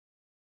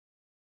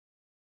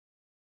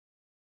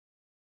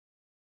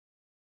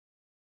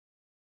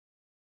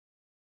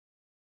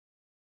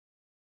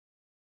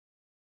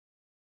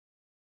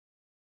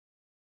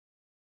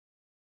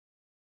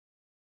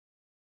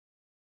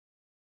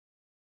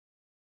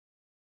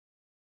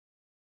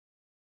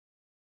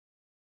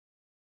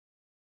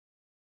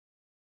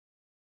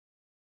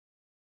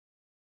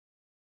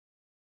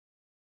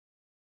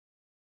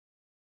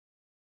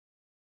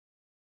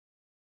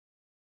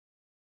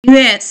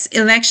US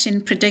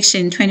election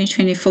prediction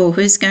 2024.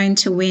 Who's going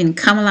to win?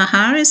 Kamala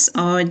Harris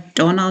or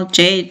Donald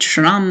J.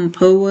 Trump?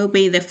 Who will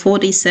be the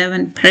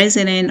 47th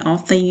president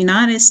of the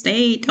United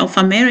States of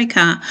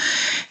America?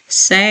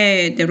 So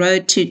the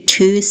road to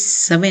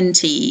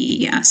 270.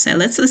 Yeah, so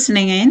let's listen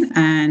in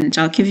and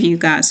I'll give you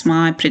guys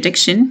my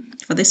prediction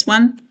for this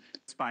one.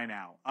 By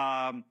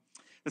now.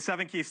 The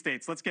 7 key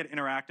states. Let's get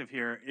interactive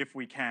here if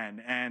we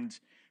can. And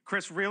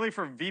Chris, really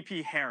for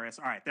VP Harris.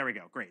 All right, there we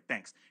go. Great,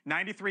 thanks.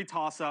 93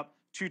 toss-up.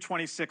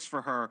 226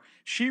 for her.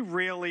 She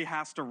really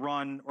has to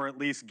run or at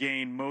least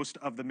gain most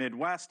of the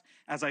Midwest.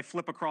 As I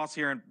flip across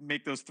here and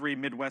make those 3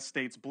 Midwest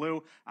states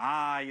blue,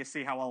 you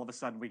see how all of a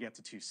sudden we get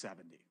to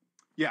 270.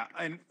 Yeah,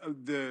 and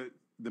the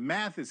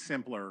math is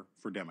simpler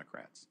for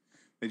Democrats.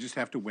 They just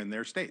have to win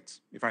their states.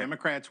 If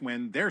Democrats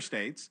win their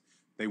states,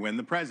 they win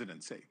the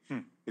presidency.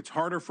 It's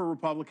harder for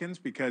Republicans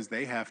because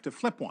they have to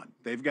flip one.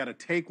 They've got to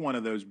take one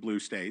of those blue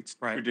states,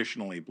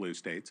 traditionally blue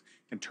states,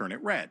 and turn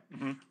it red.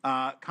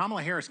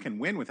 Kamala Harris can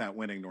win without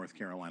winning North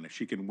Carolina.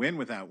 She can win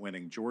without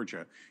winning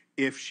Georgia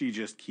if she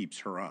just keeps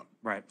her own.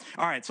 Right.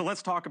 All right, so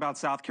let's talk about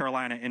South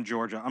Carolina and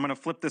Georgia. I'm going to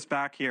flip this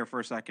back here for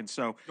a second.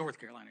 So North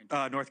Carolina.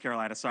 North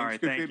Carolina, sorry.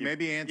 Thank you.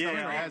 Maybe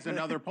Antonio has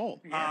another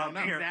poll.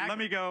 Here, let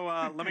me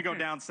go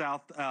down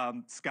south,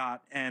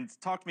 Scott, and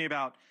talk to me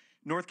about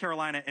North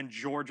Carolina and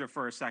Georgia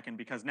for a second,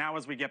 because now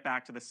as we get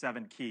back to the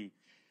 7 key,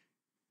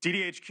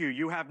 DDHQ,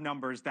 you have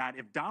numbers that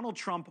if Donald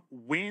Trump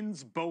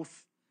wins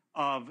both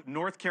of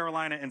North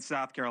Carolina and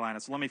South Carolina,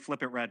 so let me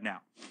flip it red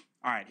now.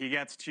 All right, he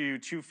gets to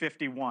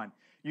 251.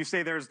 You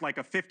say there's like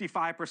a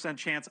 55%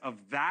 chance of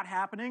that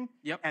happening,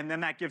 and then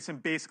that gives him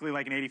basically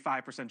like an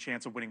 85%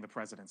 chance of winning the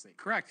presidency.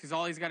 Correct, because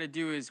all he's got to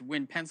do is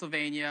win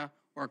Pennsylvania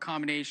or a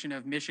combination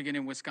of Michigan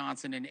and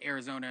Wisconsin and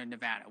Arizona and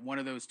Nevada. One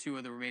of those 2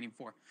 of the remaining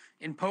 4.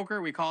 In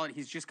poker, we call it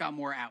he's just got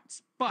more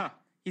outs. But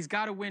he's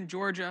got to win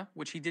Georgia,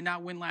 which he did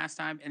not win last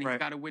time, and he's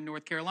got to win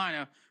North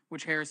Carolina,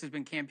 which Harris has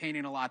been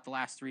campaigning a lot the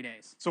last 3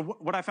 days. So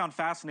what I found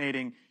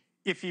fascinating,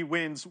 if he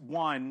wins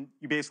one,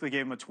 you basically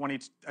gave him a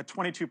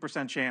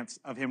 22% chance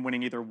of him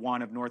winning either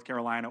one of North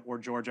Carolina or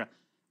Georgia,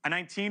 a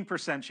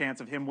 19%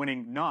 chance of him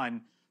winning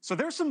none. So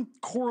there's some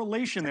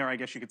correlation there, I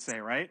guess you could say,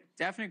 right?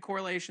 Definite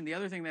correlation. The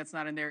other thing that's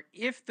not in there,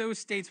 if those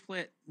states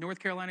split, North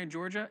Carolina and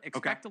Georgia,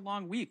 expect a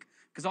long week.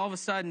 Because all of a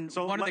sudden,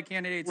 one of the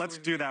candidates... Let's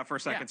do that for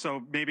a second.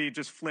 So maybe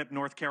just flip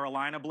North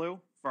Carolina blue,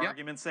 for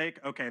argument's sake.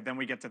 Okay, then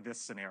we get to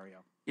this scenario.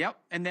 Yep,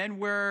 and then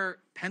where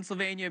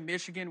Pennsylvania,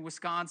 Michigan,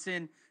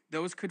 Wisconsin...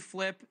 those could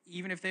flip.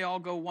 Even if they all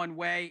go one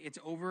way, it's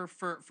over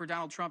for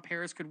Donald Trump.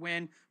 Harris could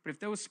win. But if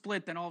those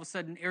split, then all of a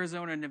sudden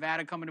Arizona and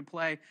Nevada come into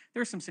play.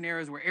 There's some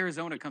scenarios where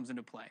Arizona comes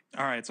into play.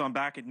 All right, so I'm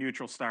back at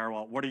neutral,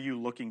 Styrewell. What are you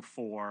looking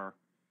for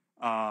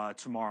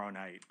tomorrow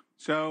night?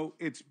 So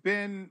it's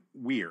been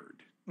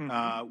weird,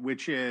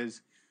 which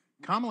is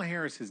Kamala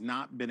Harris has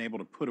not been able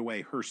to put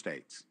away her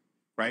states.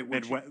 Right?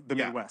 The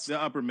Midwest.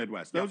 The upper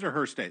Midwest. Those are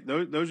her states.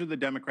 Those are the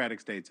Democratic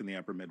states in the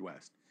upper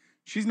Midwest.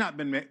 She's not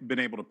been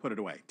able to put it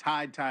away.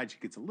 Tied, she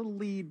gets a little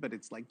lead, but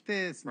it's like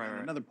this, and then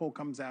another poll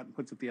comes out and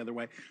puts it the other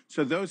way.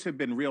 So those have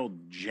been real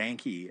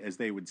janky, as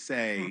they would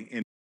say.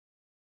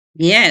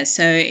 Yeah,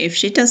 so if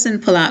she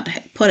doesn't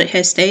put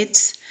her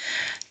states,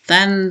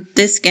 then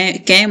this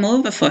game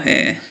over for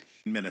her.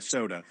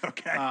 Minnesota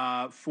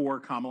for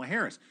Kamala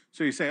Harris.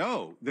 So you say,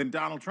 oh, then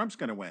Donald Trump's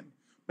going to win.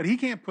 But he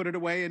can't put it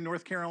away in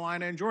North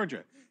Carolina and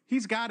Georgia.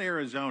 He's got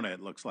Arizona,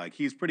 it looks like.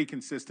 He's pretty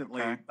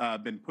consistently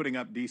been putting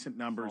up decent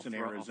numbers in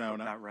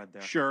Arizona. That red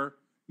there. Sure.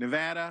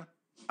 Nevada,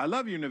 I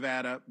love you,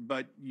 Nevada,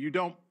 but you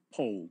don't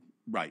poll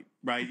right?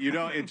 You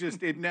don't,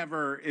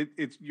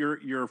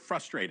 you're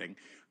frustrating.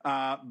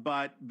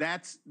 But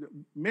that's,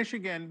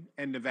 Michigan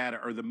and Nevada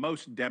are the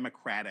most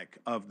Democratic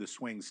of the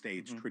swing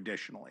states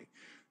traditionally.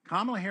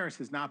 Kamala Harris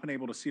has not been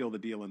able to seal the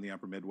deal in the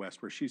upper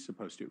Midwest where she's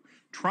supposed to.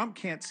 Trump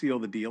can't seal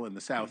the deal in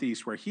the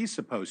Southeast where he's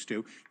supposed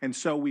to, and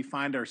so we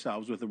find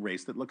ourselves with a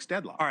race that looks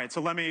deadlocked. All right, so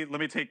let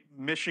me take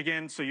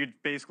Michigan. So you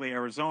basically,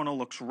 Arizona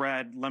looks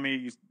red.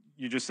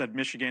 You just said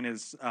Michigan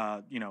is,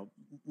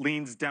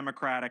 leans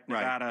Democratic.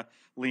 Nevada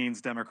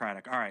leans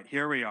Democratic. All right,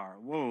 here we are.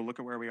 Whoa, look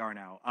at where we are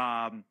now.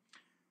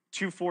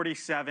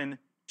 247,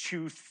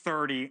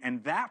 230,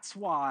 and that's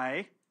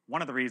why,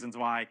 one of the reasons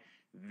why,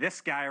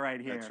 this guy right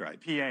here,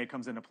 PA,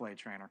 comes into play,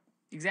 Trainer.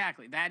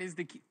 Exactly. That is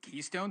the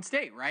keystone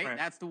state, right?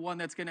 That's the one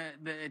that's going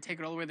to take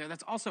it all the way there.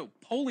 That's also,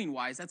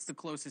 polling-wise, that's the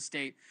closest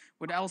state.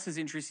 What else is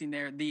interesting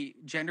there? The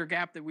gender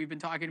gap that we've been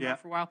talking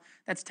about for a while,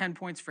 that's 10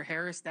 points for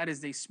Harris. That is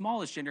the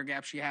smallest gender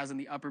gap she has in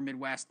the upper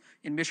Midwest.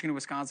 In Michigan and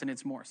Wisconsin,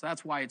 it's more. So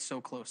that's why it's so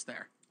close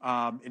there.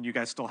 And you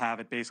guys still have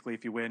it, basically,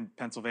 if you win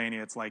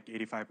Pennsylvania, it's like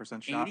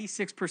 85% shot?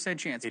 86%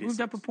 chance.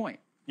 Moved up a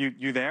point.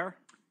 You there?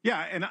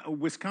 Yeah, and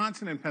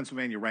Wisconsin and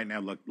Pennsylvania right now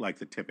look like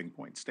the tipping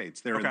point states.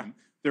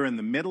 They're in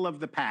the middle of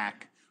the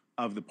pack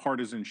of the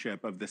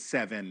partisanship of the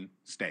 7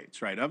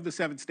 states, right? Of the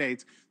 7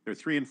 states, they're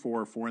 3 and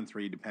 4, 4 and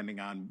 3, depending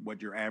on what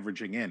you're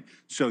averaging in.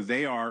 So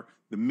they are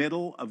the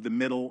middle of the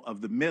middle of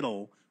the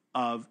middle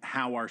of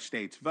how our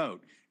states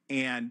vote.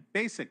 And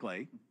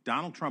basically,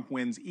 Donald Trump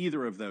wins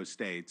either of those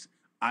states.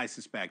 I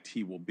suspect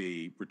he will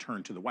be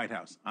returned to the White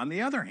House. On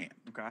the other hand,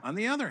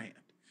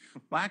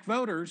 black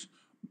voters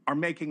are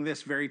making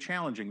this very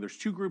challenging. There's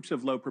two groups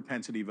of low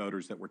propensity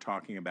voters that we're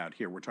talking about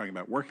here. We're talking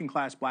about working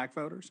class black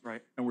voters,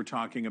 and we're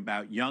talking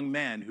about young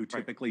men who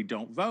typically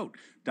don't vote.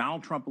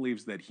 Donald Trump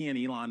believes that he and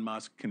Elon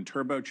Musk can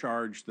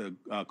turbocharge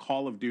the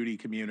Call of Duty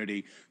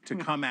community to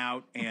come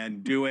out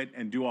and do it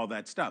and do all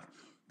that stuff.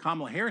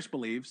 Kamala Harris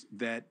believes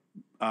that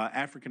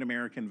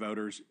African-American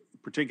voters,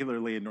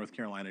 particularly in North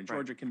Carolina and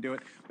Georgia, can do it.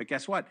 But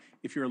guess what?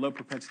 If you're a low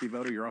propensity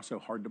voter, you're also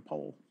hard to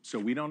poll. So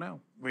we don't know.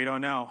 We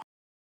don't know.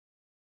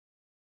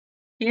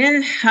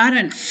 Yeah, I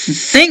don't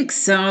think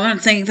so. I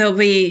don't think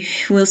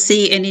we'll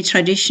see any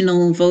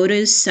traditional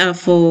voters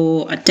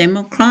for a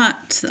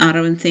Democrat.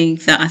 I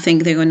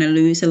think they're going to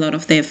lose a lot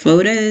of their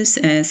voters,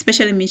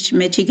 especially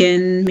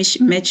Michigan.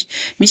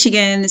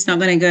 Michigan is not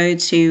going to go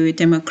to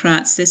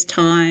Democrats this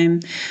time.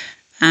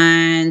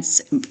 And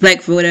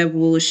black voter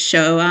will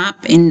show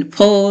up in the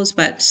polls,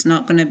 but it's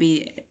not going to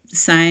be the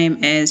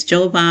same as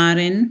Joe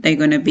Biden. They're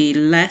going to be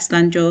less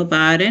than Joe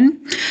Biden.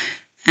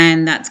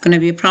 And that's going to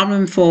be a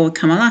problem for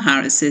Kamala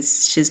Harris.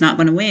 She's not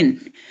going to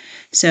win.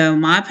 So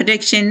my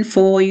prediction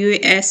for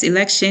U.S.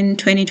 election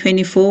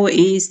 2024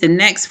 is the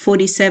next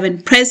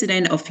 47th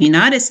president of the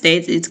United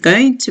States is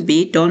going to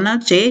be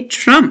Donald J.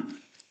 Trump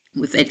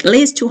with at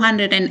least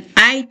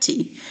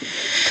 280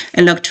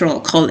 Electoral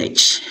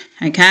College.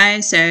 Okay,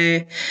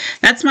 so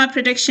that's my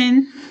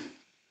prediction.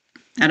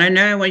 I don't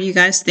know what you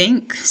guys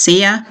think.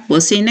 See ya.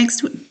 We'll see you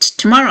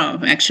tomorrow.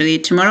 Actually,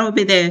 tomorrow will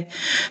be the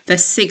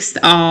 6th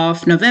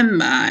of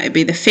November. It'll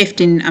be the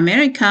 5th in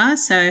America.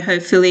 So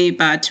hopefully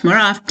by tomorrow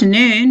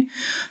afternoon,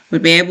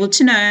 we'll be able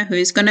to know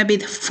who's going to be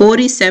the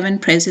 47th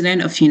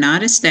president of the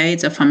United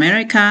States of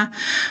America.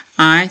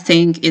 I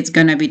think it's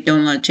going to be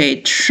Donald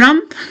J.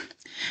 Trump.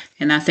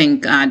 And I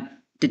think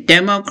the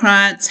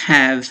Democrats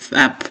have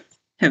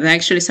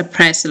actually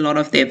suppressed a lot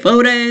of their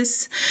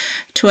voters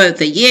throughout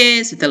the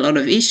years with a lot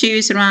of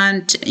issues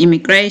around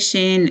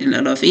immigration, a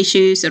lot of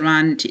issues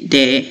around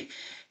their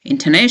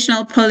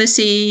international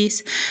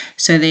policies.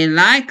 So they're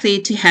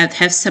likely to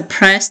have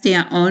suppressed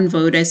their own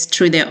voters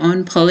through their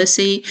own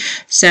policy.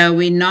 So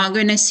we're not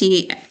going to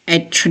see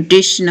a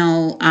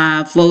traditional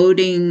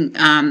voting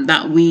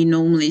that we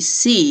normally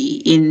see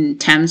in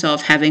terms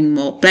of having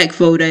more black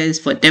voters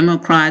for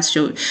Democrats,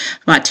 to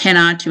about 10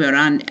 out to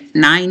around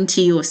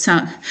 90 or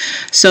so.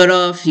 Sort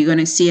of, you're going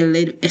to see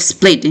a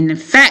split. And in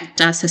fact,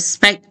 I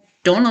suspect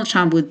Donald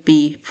Trump would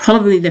be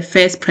probably the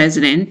first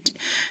president,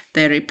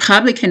 the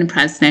Republican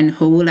president,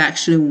 who will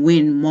actually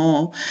win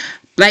more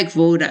black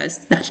voters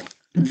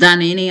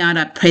than any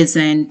other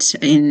president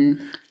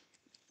in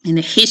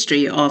the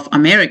history of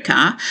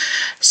America.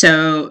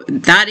 So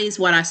that is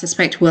what I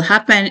suspect will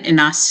happen, and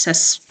I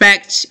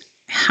suspect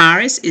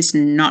Harris is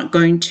not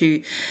going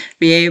to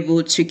be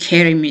able to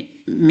carry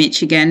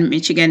Michigan.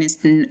 Michigan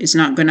is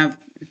not going to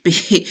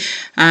be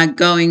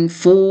going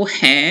for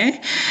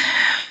her.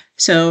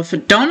 So for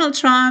Donald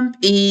Trump,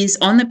 is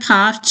on the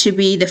path to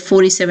be the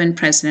 47th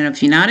president of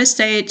the United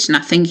States, and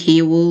I think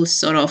he will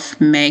sort of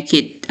make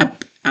it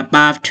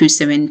above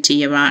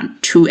 270,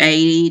 around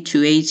 280,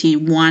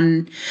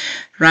 281,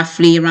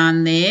 roughly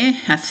around there.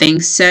 I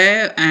think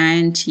so.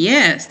 And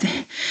yes,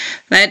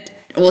 but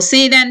we'll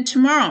see then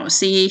tomorrow.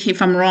 See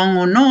if I'm wrong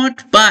or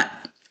not. But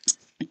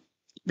I've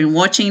been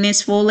watching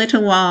this for a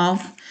little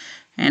while,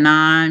 and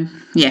I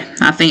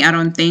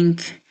don't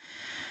think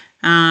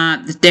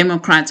the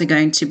Democrats are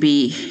going to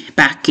be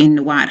back in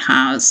the White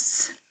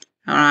House.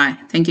 All right.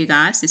 Thank you,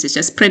 guys. This is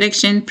just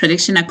prediction.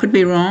 I could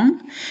be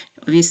wrong,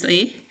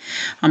 obviously.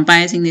 I'm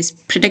basing this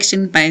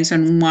prediction based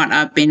on what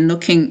I've been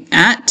looking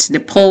at, the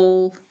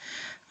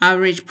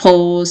average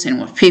polls, and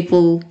what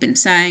people have been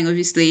saying.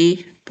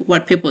 Obviously,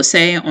 what people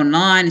say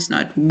online is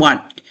not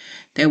what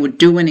they would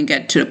do when they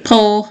get to the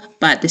poll,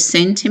 but the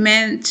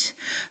sentiment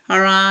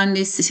around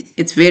this,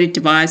 it's very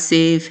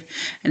divisive,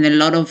 and a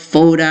lot of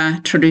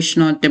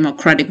traditional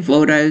Democratic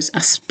voters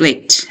are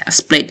split.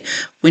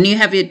 When you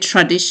have your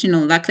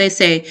traditional, like they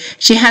say,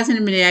 she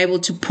hasn't been able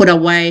to put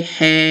away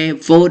her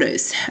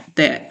voters.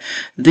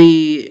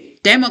 The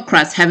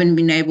Democrats haven't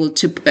been able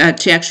to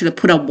actually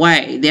put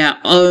away their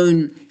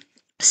own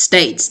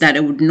states that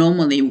it would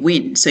normally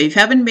win. So if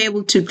you haven't been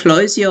able to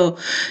close your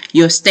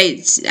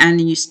states, and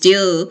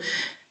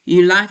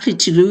you're likely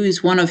to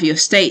lose one of your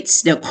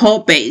states, the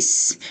core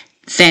base,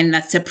 then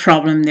that's a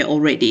problem there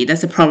already.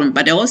 That's a problem.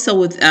 But also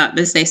with,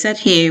 as they said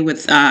here,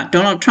 with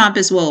Donald Trump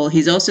as well,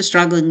 he's also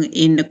struggling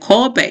in the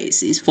core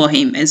base is for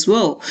him as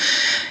well.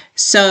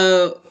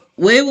 So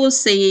we will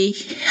see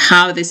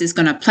how this is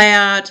going to play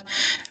out.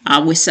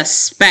 I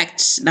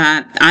suspect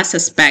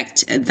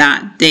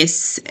that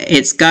this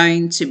is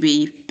going to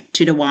be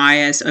to the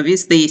wires.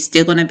 Obviously,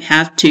 still going to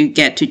have to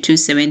get to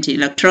 270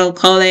 Electoral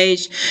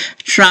College.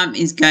 Trump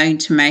is going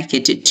to make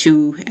it to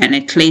 2 and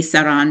at least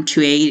around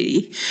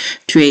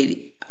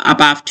 280,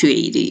 above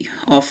 280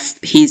 of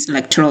his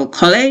Electoral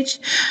College.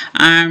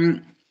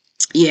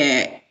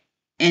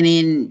 And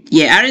in,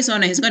 yeah,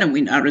 Arizona, he's going to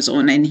win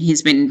Arizona, and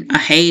he's been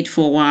ahead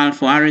for a while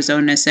for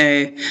Arizona. So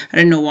I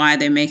don't know why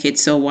they make it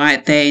so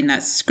white there in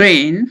that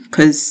screen,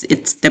 because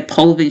it's the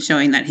poll been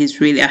showing that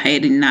he's really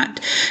ahead in that.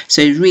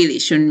 So it really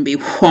shouldn't be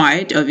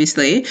white,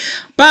 obviously.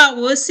 But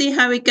we'll see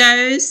how it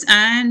goes.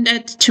 And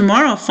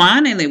tomorrow,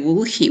 finally,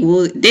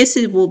 this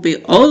will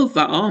be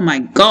over. Oh my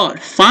God!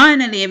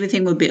 Finally,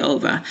 everything will be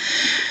over.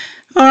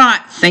 All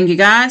right. Thank you,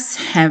 guys.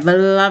 Have a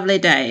lovely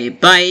day.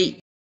 Bye.